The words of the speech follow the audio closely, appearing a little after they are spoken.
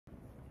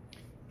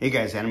Hey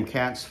guys, Adam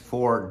Katz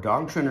for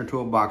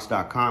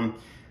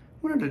DogTrainerToolbox.com.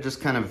 Wanted to just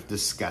kind of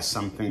discuss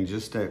something,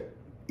 just to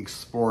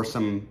explore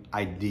some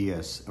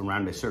ideas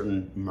around a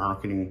certain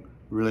marketing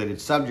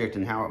related subject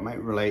and how it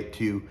might relate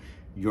to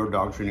your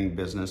dog training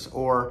business,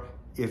 or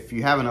if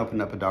you haven't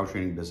opened up a dog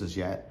training business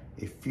yet,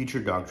 a future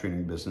dog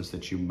training business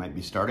that you might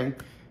be starting,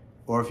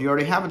 or if you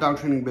already have a dog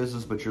training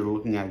business but you're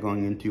looking at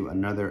going into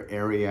another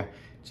area.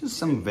 Just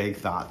some vague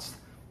thoughts.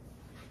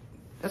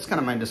 That's kind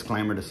of my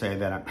disclaimer to say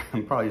that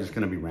I'm probably just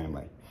going to be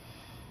rambling.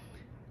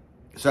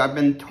 So I've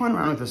been toying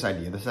around with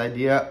this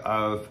idea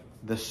of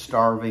the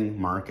starving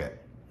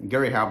market.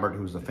 Gary Halbert,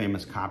 who's a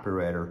famous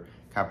copywriter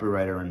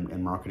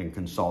and marketing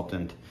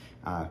consultant.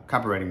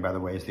 Copywriting, by the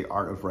way, is the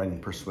art of writing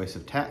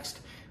persuasive text.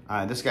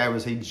 This guy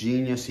was a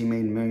genius. He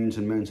made millions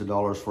and millions of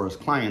dollars for his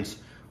clients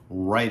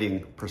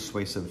writing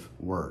persuasive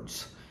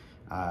words.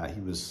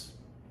 He was,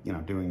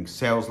 doing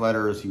sales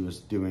letters. He was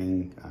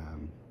doing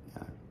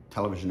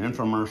television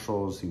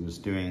infomercials. He was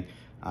doing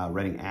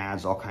writing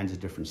ads, all kinds of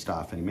different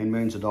stuff, and he made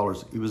millions of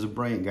dollars. He was a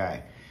brilliant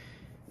guy,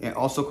 and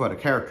also quite a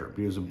character, but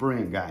he was a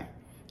brilliant guy.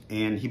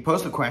 And he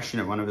posed a question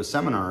at one of his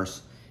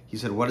seminars. He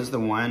said, what is the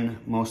one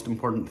most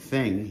important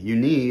thing you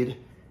need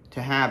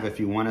to have if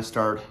you want to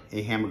start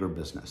a hamburger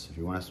business, if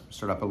you want to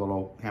start up a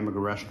little hamburger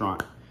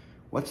restaurant?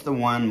 What's the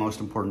one most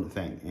important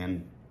thing?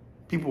 And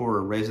people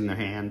were raising their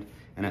hand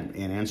and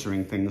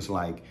answering things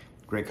like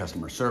great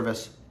customer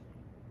service.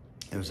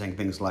 They were saying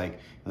things like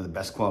the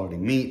best quality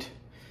meat.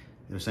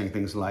 They're saying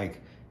things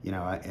like,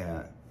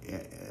 the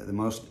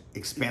most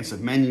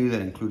expansive menu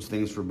that includes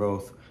things for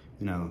both,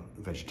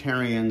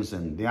 vegetarians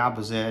and the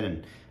opposite,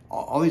 and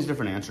all these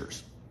different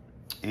answers.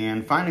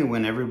 And finally,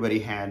 when everybody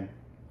had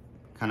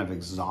kind of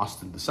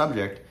exhausted the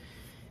subject,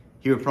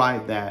 he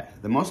replied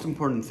that the most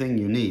important thing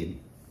you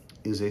need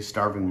is a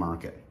starving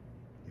market.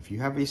 If you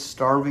have a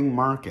starving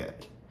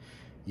market,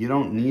 you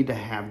don't need to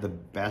have the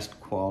best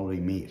quality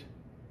meat.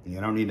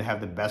 You don't need to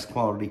have the best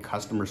quality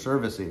customer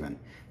service even.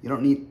 You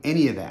don't need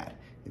any of that.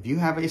 If you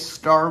have a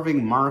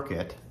starving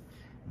market,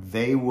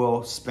 they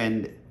will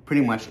spend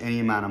pretty much any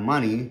amount of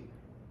money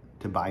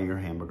to buy your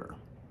hamburger.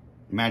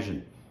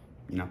 Imagine,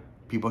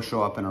 people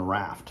show up in a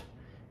raft.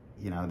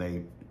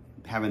 They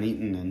haven't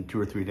eaten in 2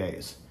 or 3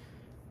 days.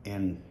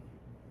 And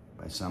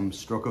by some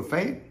stroke of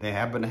fate, they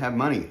happen to have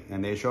money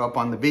and they show up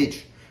on the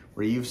beach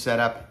where you've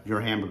set up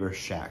your hamburger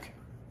shack.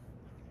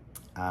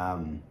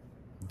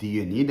 Do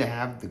you need to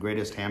have the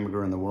greatest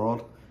hamburger in the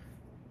world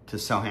to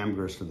sell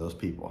hamburgers to those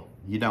people?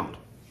 You don't.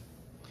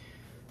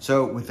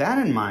 So with that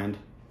in mind,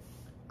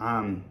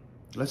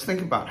 let's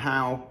think about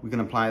how we can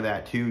apply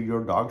that to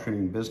your dog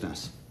training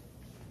business.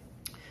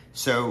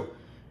 So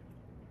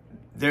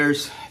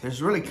there's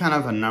really kind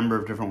of a number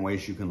of different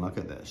ways you can look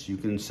at this. You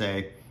can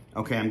say,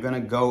 okay, I'm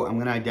going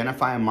to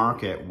identify a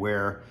market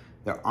where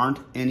there aren't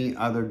any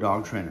other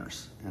dog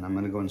trainers, and I'm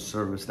going to go and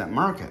service that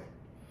market.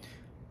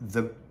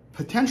 The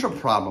potential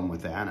problem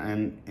with that,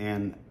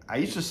 and I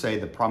used to say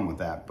the problem with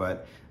that,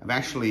 but I've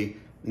actually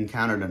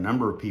encountered a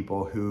number of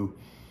people who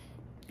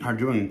are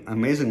doing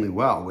amazingly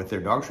well with their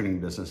dog training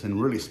business in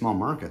really small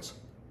markets,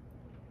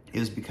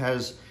 is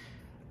because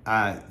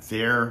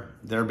they're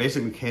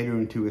basically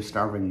catering to a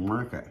starving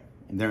market.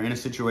 They're in a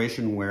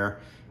situation where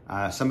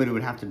somebody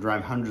would have to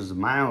drive hundreds of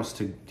miles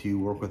to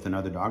work with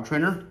another dog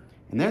trainer,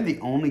 and they're the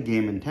only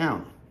game in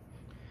town.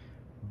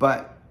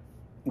 But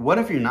what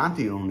if you're not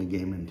the only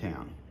game in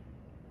town?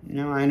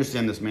 I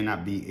understand this may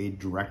not be a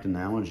direct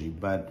analogy,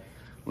 but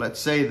let's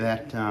say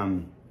that,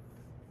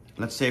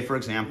 for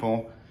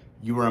example,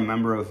 you were a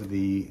member of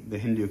the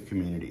Hindu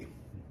community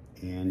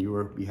and you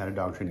had a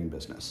dog training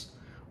business,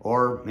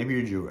 or maybe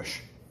you're Jewish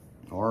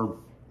or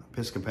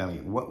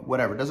Episcopalian,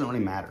 whatever, it doesn't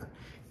really matter.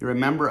 You're a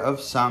member of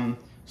some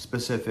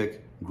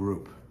specific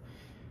group.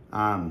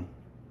 It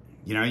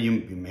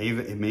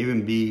may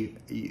even be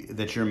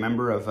that you're a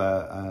member of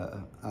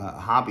a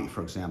hobby,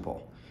 for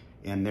example,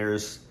 and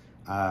there's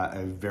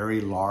a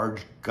very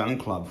large gun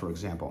club, for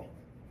example,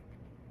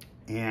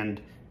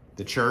 and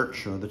the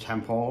church or the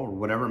temple or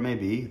whatever it may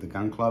be, the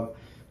gun club,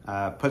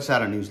 puts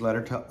out a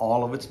newsletter to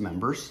all of its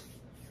members,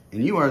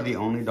 and you are the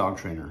only dog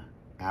trainer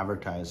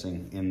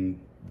advertising in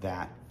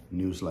that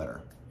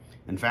newsletter.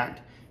 In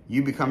fact,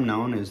 you become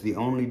known as the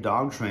only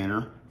dog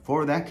trainer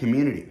for that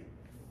community.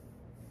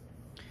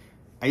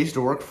 I used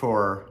to work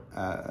for,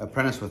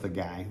 apprentice with a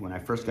guy when I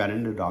first got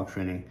into dog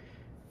training,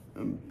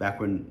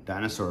 back when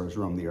dinosaurs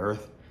roamed the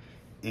earth,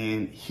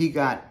 and he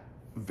got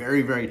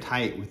very, very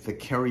tight with the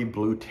Kerry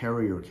Blue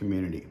Terrier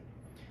community.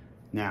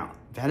 Now,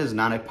 that is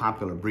not a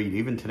popular breed.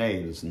 Even today,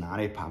 it is not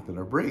a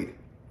popular breed,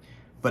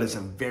 but it's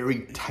a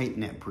very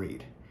tight-knit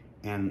breed.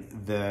 And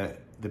the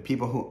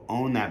people who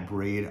own that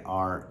breed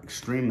are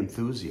extreme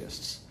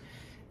enthusiasts.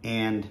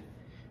 And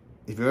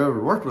if you've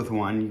ever worked with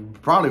one, you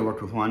probably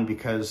worked with one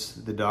because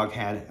the dog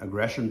had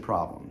aggression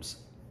problems,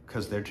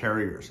 because they're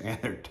terriers and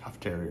they're tough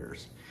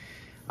terriers.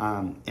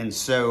 And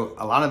so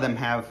a lot of them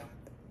have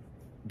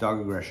dog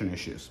aggression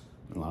issues.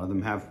 A lot of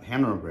them have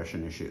handler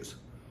aggression issues.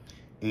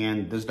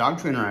 And this dog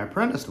trainer I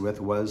apprenticed with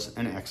was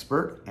an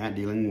expert at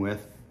dealing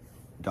with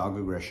dog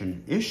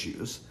aggression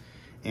issues.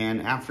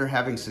 And after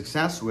having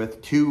success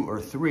with 2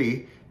 or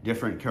 3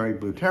 different Kerry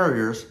Blue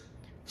Terriers,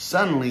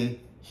 suddenly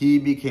he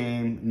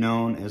became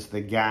known as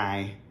the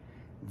guy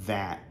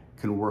that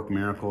could work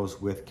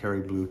miracles with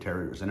Kerry Blue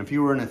Terriers. And if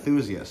you were an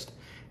enthusiast,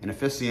 an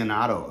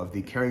aficionado of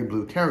the Kerry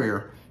Blue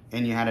Terrier,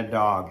 and you had a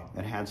dog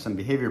that had some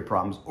behavior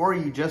problems, or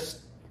you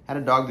just had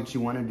a dog that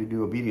you wanted to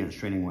do obedience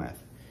training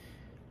with,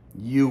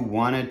 you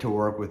wanted to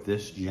work with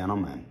this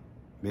gentleman.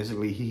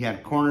 Basically, he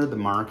had cornered the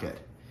market.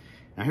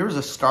 Now, here was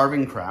a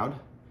starving crowd,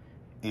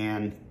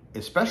 and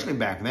especially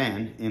back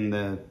then, in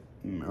the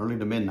early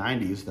to mid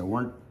 90s, there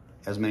weren't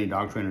as many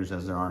dog trainers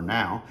as there are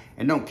now.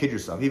 And don't kid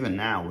yourself, even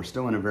now, we're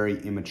still in a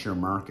very immature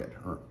market,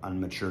 or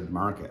unmatured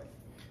market.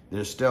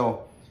 There's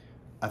still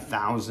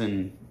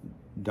 1,000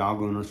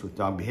 dog owners with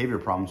dog behavior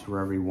problems for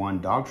every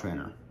 1 dog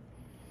trainer.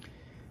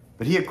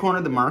 But he had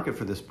cornered the market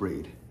for this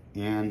breed,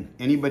 and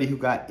anybody who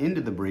got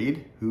into the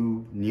breed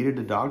who needed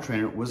a dog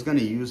trainer was going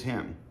to use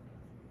him.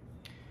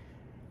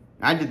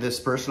 I did this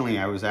personally.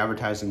 I was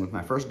advertising with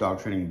my first dog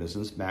training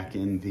business back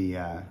in the,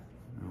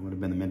 would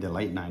have been the mid to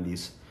late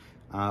 90s.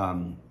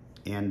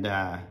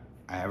 I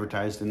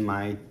advertised in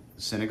my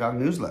synagogue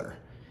newsletter.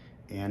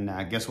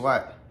 And guess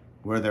what?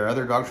 Were there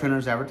other dog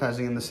trainers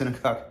advertising in the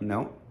synagogue?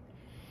 No.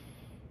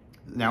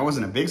 Now, it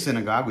wasn't a big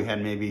synagogue. We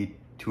had maybe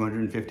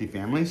 250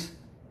 families,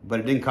 but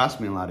it didn't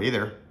cost me a lot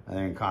either. I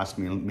think it cost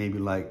me maybe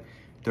like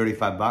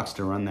 $35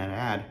 to run that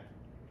ad.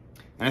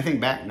 And I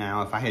think back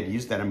now, if I had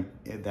used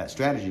that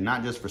strategy,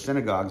 not just for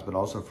synagogues, but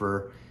also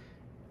for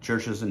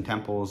churches and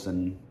temples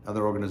and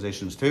other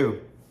organizations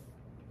too,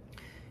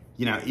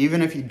 you know,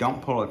 even if you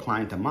don't pull a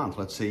client a month,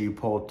 let's say you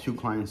pull 2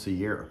 clients a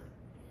year,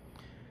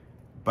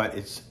 but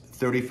it's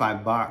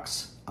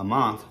 $35 a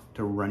month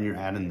to run your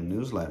ad in the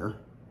newsletter.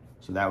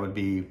 So that would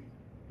be,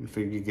 you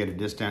figure you get a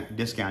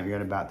discount, you're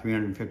at about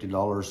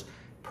 $350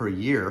 per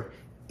year,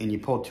 and you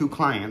pull 2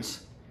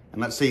 clients,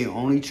 and let's say you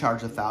only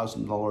charge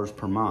 $1,000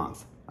 per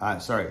month.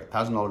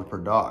 $1,000 per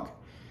dog.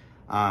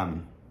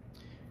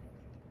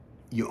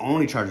 You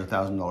only charge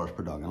 $1,000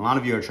 per dog. And a lot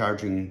of you are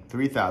charging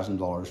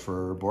 $3,000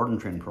 for a board and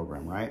train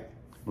program, right?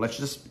 Let's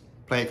just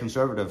play it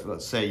conservative.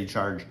 Let's say you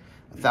charge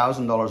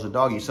 $1,000 a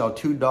dog. You sell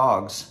 2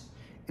 dogs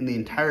in the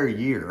entire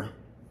year,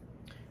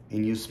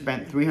 and you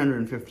spent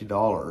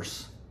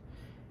 $350.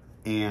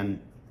 And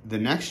the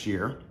next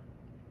year,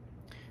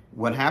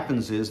 what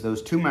happens is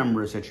those 2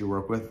 members that you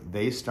work with,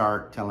 they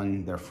start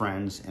telling their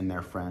friends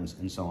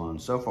and so on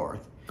and so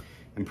forth.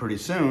 And pretty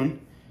soon,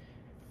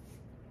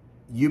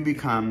 you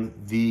become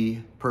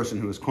the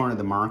person who has cornered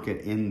the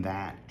market in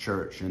that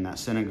church, in that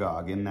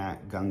synagogue, in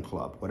that gun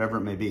club, whatever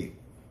it may be.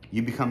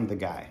 You become the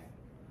guy.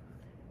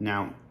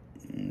 Now,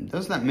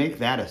 does that make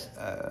that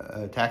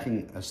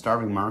attacking a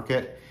starving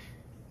market?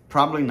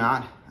 Probably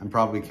not. I'm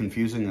probably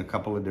confusing a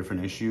couple of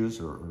different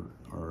issues or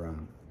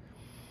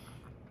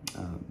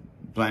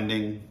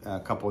blending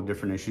a couple of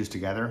different issues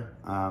together.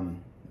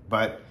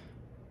 But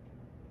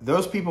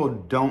those people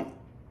don't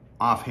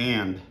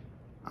offhand,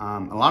 a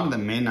lot of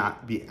them may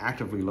not be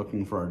actively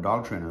looking for a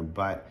dog trainer,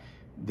 but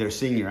they're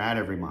seeing your ad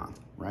every month,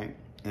 right?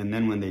 And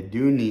then when they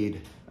do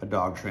need a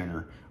dog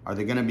trainer, are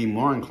they going to be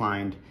more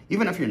inclined,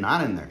 even if you're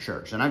not in their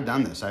church? And I've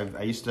done this.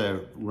 I used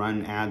to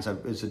run ads.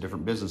 It's a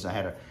different business. I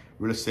had a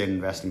real estate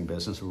investing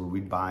business where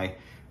we'd buy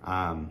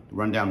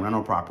rundown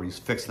rental properties,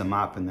 fix them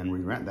up, and then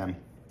re-rent them.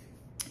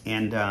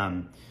 And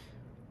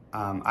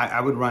I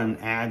would run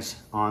ads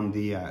on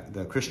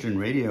the Christian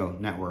radio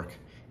network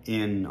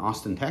in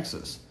Austin,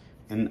 Texas.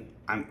 And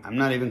I'm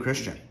not even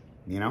Christian,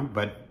 you know,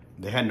 but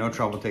they had no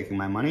trouble taking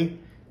my money.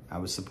 I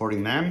was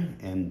supporting them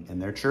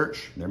and their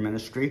church, their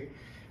ministry,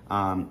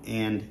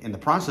 and in the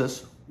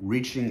process,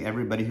 reaching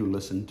everybody who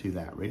listened to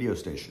that radio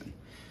station.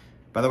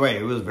 By the way,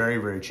 it was very,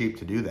 very cheap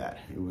to do that.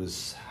 It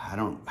was, I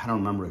don't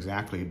remember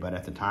exactly, but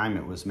at the time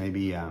it was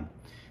maybe, I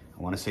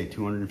want to say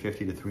 $250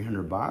 to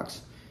 $300.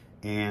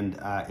 And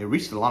it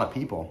reached a lot of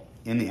people,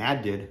 and the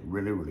ad did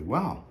really, really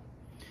well.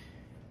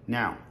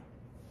 Now,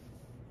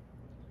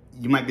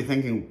 you might be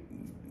thinking,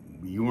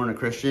 you weren't a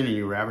Christian and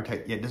you were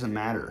advertising. Yeah, it doesn't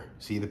matter.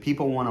 See, the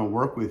people want to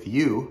work with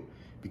you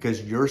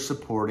because you're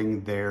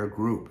supporting their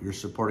group. You're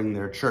supporting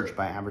their church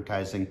by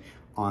advertising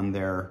on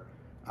their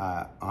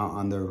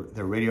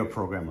radio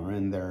program or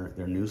in their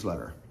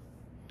newsletter.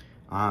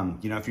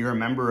 You know, if you're a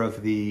member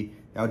of the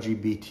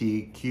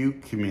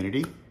LGBTQ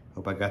community,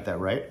 hope I got that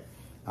right.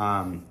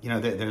 You know,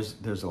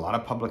 there's a lot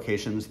of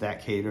publications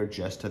that cater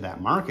just to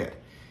that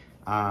market.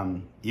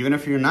 Even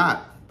if you're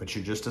not, but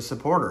you're just a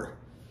supporter,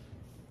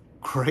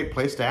 great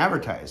place to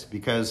advertise,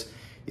 because,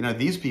 you know,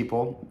 these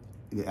people,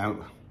 if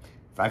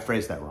I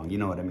phrase that wrong, you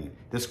know what I mean.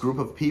 This group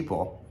of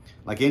people,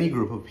 like any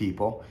group of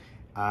people,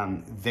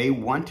 they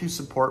want to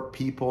support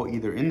people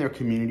either in their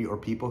community or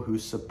people who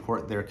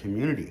support their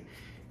community.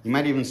 You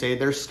might even say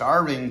they're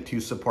starving to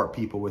support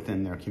people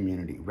within their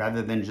community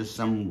rather than just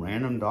some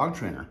random dog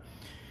trainer.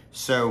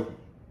 So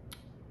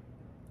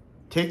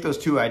take those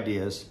 2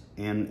 ideas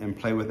and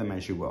play with them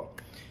as you will.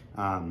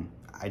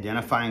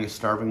 Identifying a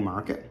starving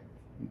market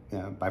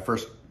by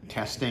first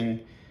testing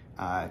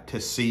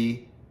to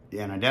see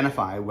and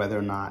identify whether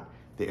or not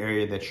the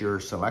area that you're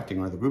selecting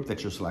or the group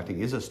that you're selecting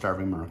is a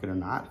starving market or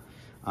not.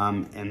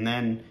 And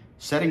then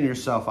setting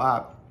yourself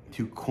up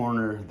to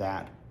corner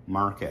that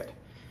market.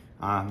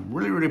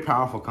 Really, really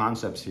powerful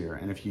concepts here.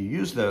 And if you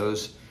use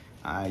those,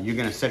 you're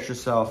gonna set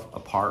yourself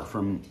apart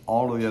from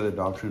all of the other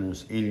dog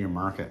trainers in your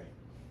market.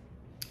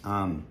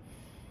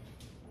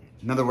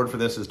 Another word for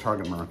this is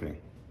target marketing.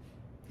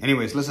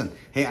 Anyways, listen,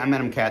 hey, I'm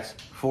Adam Katz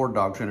for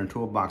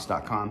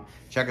DogTrainerToolbox.com.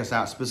 Check us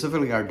out,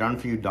 specifically our Done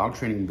For You dog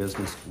training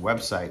business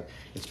website.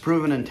 It's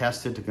proven and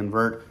tested to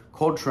convert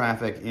cold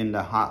traffic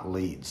into hot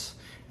leads.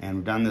 And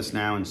we've done this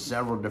now in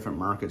several different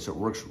markets. It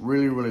works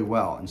really, really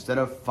well. Instead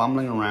of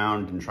fumbling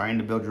around and trying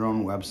to build your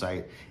own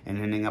website and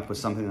ending up with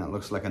something that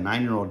looks like a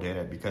 9-year-old did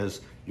it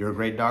because you're a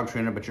great dog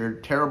trainer, but you're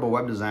a terrible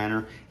web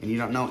designer and you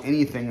don't know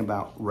anything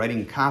about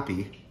writing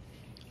copy,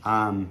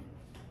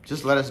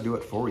 just let us do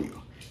it for you.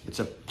 It's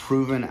a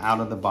proven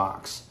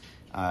out-of-the-box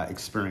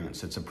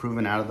experience. It's a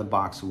proven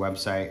out-of-the-box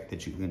website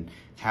that you can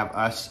have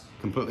us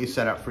completely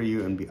set up for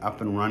you and be up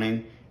and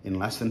running in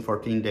less than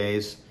 14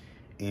 days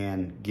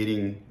and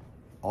getting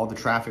all the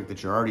traffic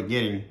that you're already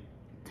getting,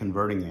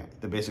 converting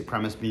it. The basic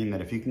premise being that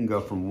if you can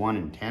go from 1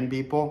 in 10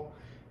 people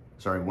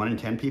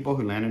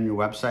who land on your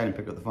website and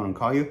pick up the phone and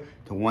call you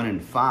to 1 in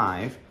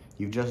 5,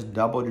 you've just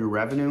doubled your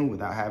revenue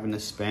without having to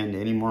spend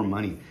any more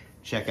money.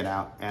 Check it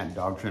out at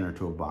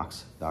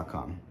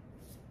DogTrainerToolbox.com.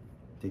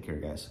 Take care,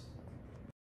 guys.